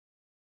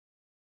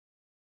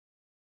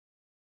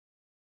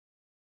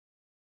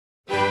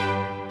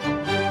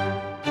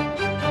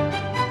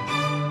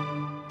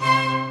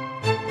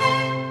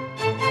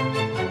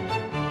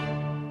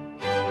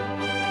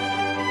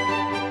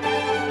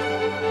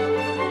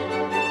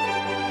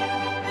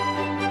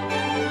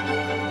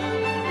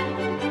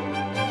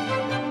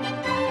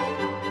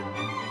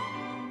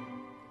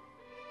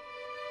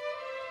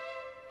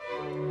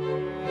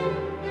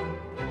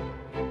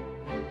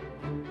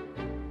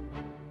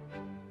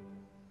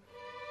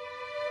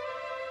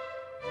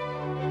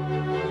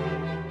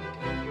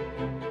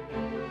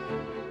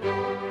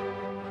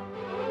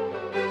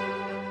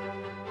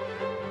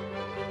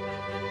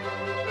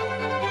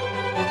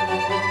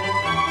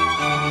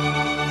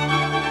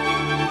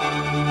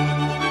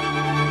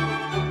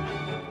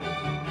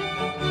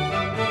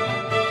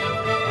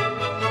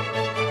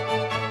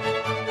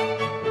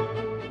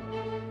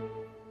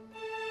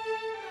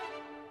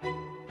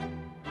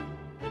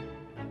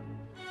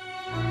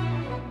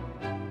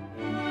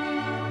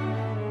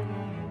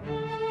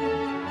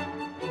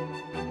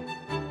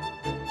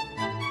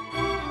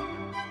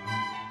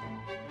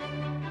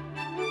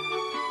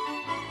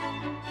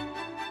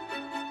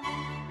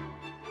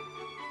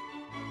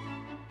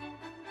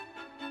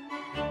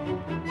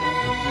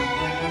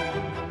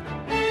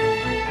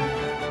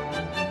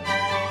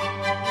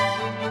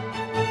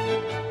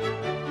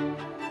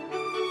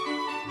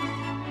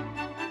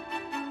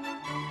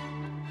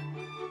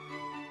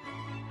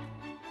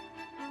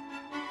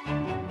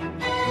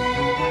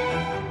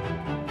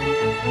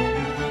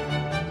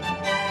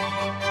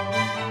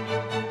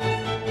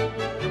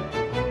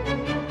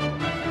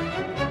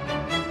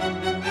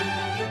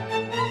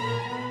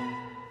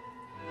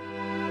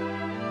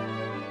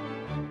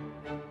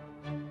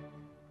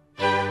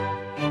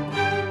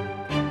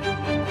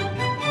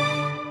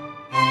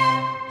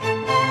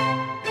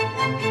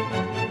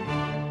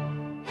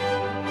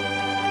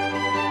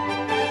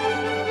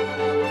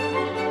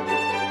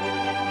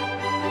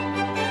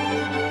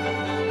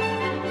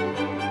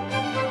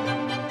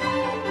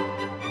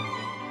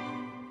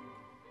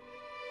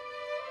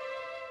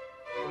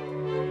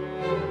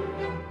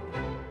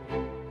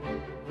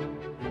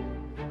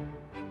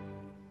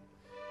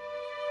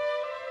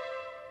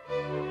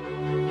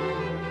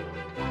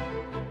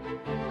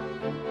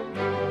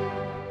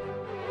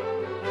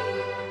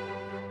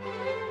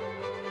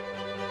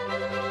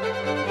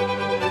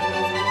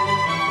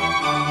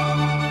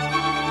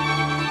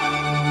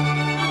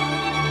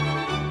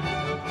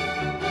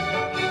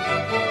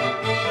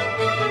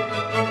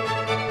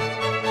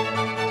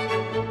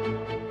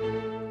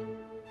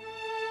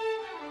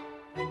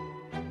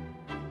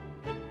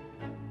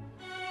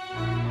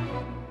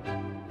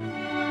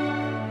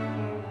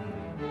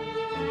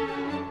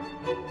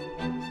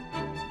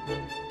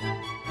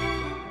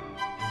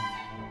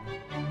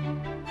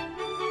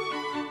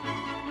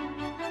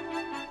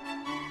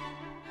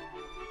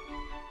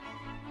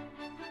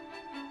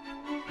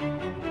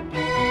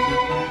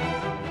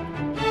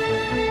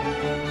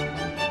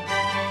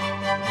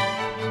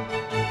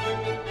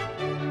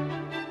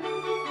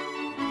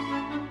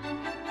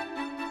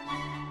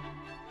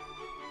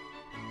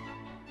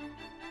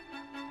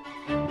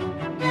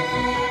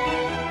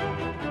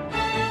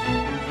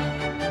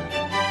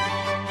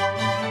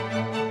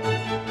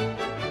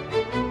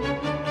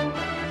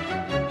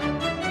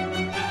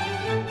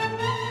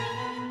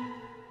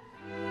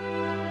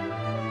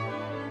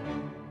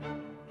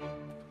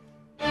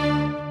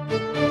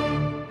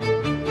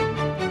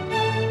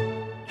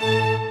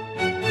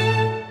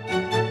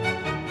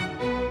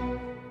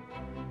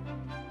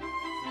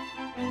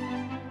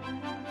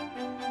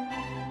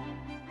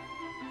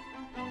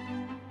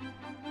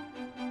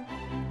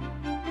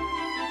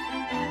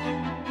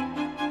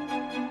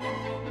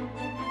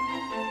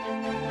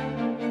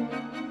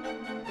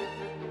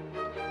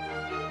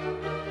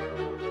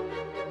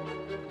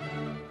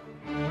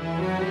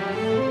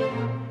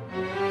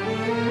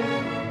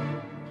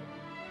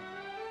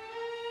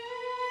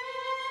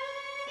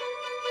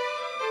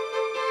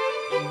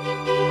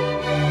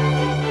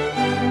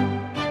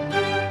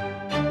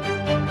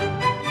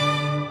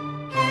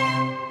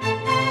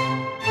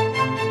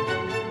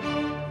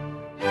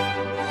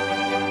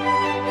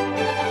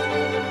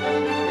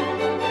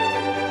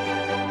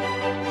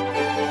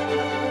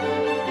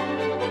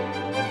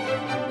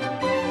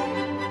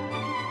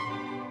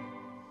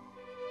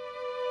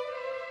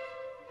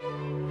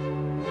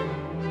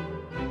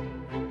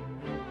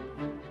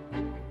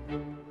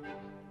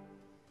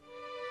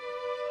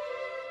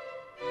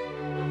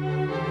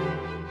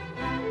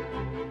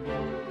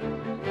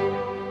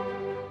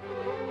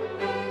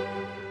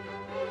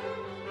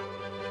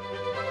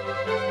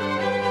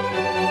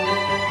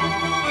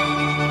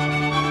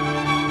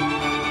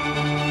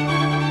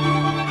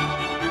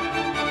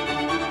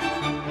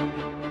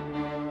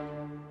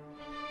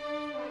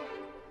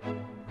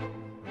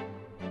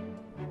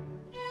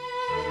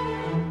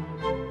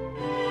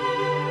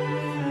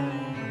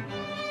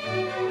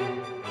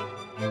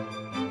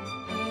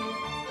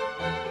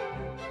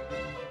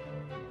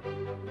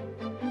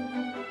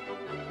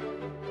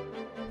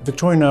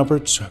Victorian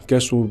Albert's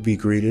guests will be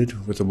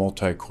greeted with a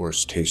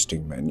multi-course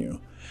tasting menu.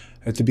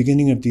 At the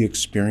beginning of the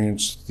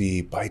experience,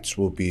 the bites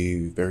will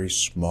be very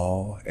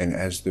small, and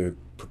as the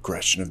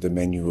progression of the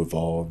menu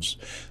evolves,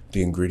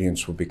 the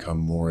ingredients will become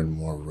more and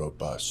more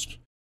robust.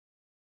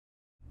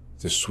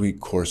 The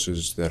sweet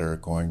courses that are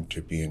going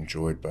to be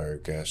enjoyed by our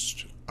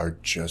guests are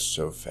just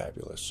so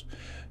fabulous.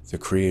 The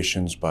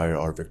creations by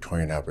our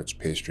Victorian Albert's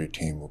pastry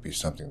team will be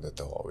something that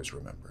they'll always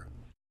remember.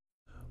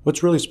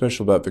 What's really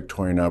special about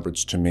Victorian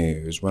Albert's to me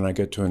is when I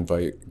get to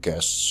invite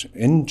guests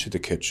into the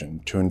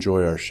kitchen to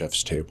enjoy our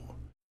chef's table.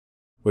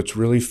 What's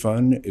really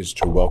fun is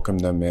to welcome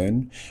them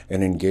in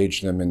and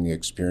engage them in the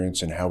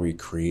experience and how we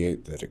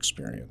create that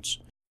experience.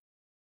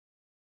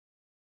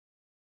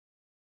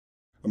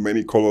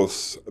 Many call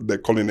us the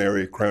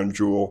culinary crown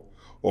jewel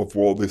of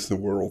Walt Disney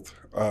World.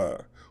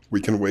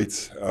 We can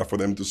wait for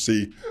them to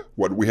see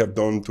what we have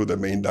done to the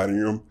main dining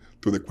room,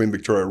 to the Queen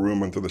Victoria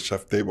room, and to the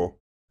chef table.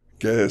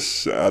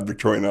 Guests at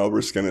Victorian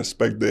Albert's can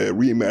expect the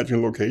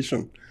reimagined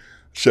location.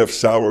 Chef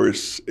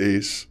Sowers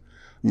is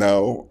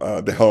now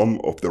the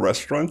helm of the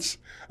restaurants,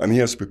 and he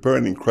has prepared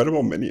an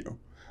incredible menu.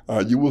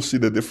 You will see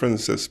the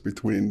differences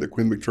between the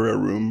Queen Victoria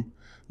room,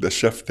 the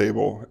chef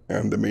table,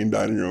 and the main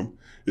dining room.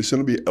 It's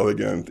going to be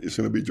elegant. It's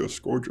going to be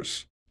just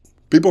gorgeous.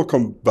 People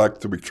come back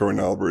to Victorian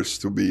Albert's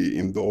to be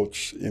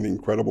indulged in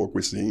incredible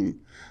cuisine.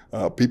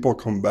 People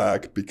come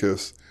back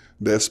because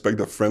they expect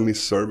a friendly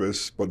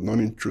service, but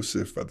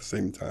non-intrusive at the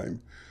same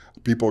time.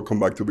 People come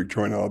back to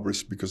Victorian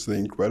Albert's because of the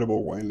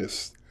incredible wine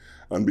list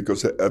and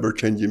because of the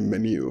ever-changing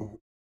menu.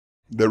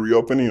 The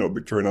reopening of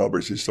Victorian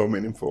Albert's is so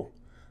meaningful.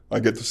 I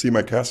get to see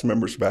my cast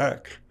members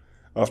back.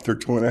 After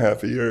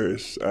 2.5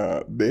 years,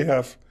 they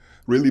have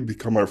really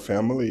become our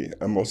family,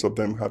 and most of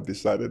them have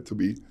decided to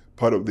be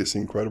part of this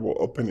incredible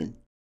opening.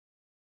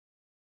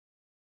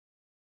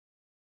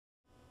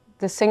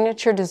 The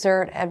signature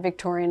dessert at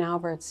Victorian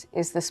Albert's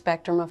is the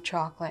spectrum of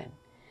chocolate.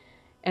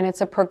 And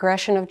it's a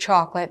progression of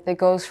chocolate that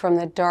goes from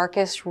the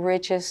darkest,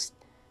 richest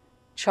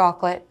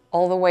chocolate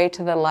all the way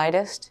to the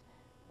lightest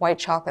white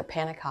chocolate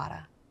panna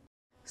cotta.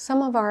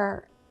 Some of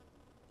our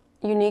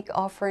unique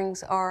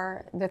offerings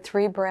are the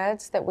 3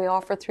 breads that we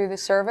offer through the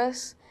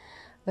service.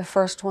 The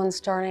first one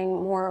starting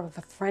more of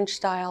the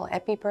French-style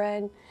epi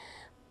bread.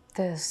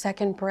 The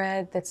second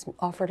bread that's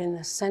offered in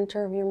the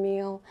center of your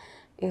meal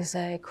is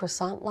a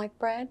croissant-like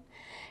bread.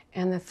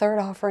 And the third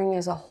offering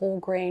is a whole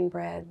grain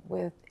bread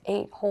with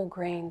 8 whole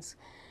grains,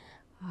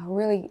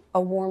 really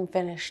a warm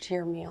finish to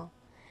your meal.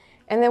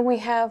 And then we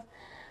have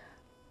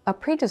a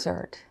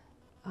pre-dessert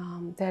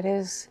that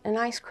is an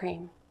ice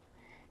cream.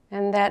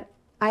 And that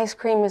ice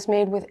cream is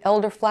made with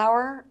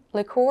elderflower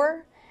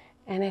liqueur,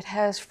 and it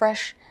has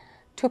fresh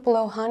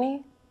Tupelo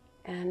honey,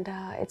 and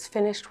it's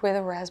finished with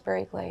a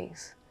raspberry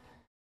glaze.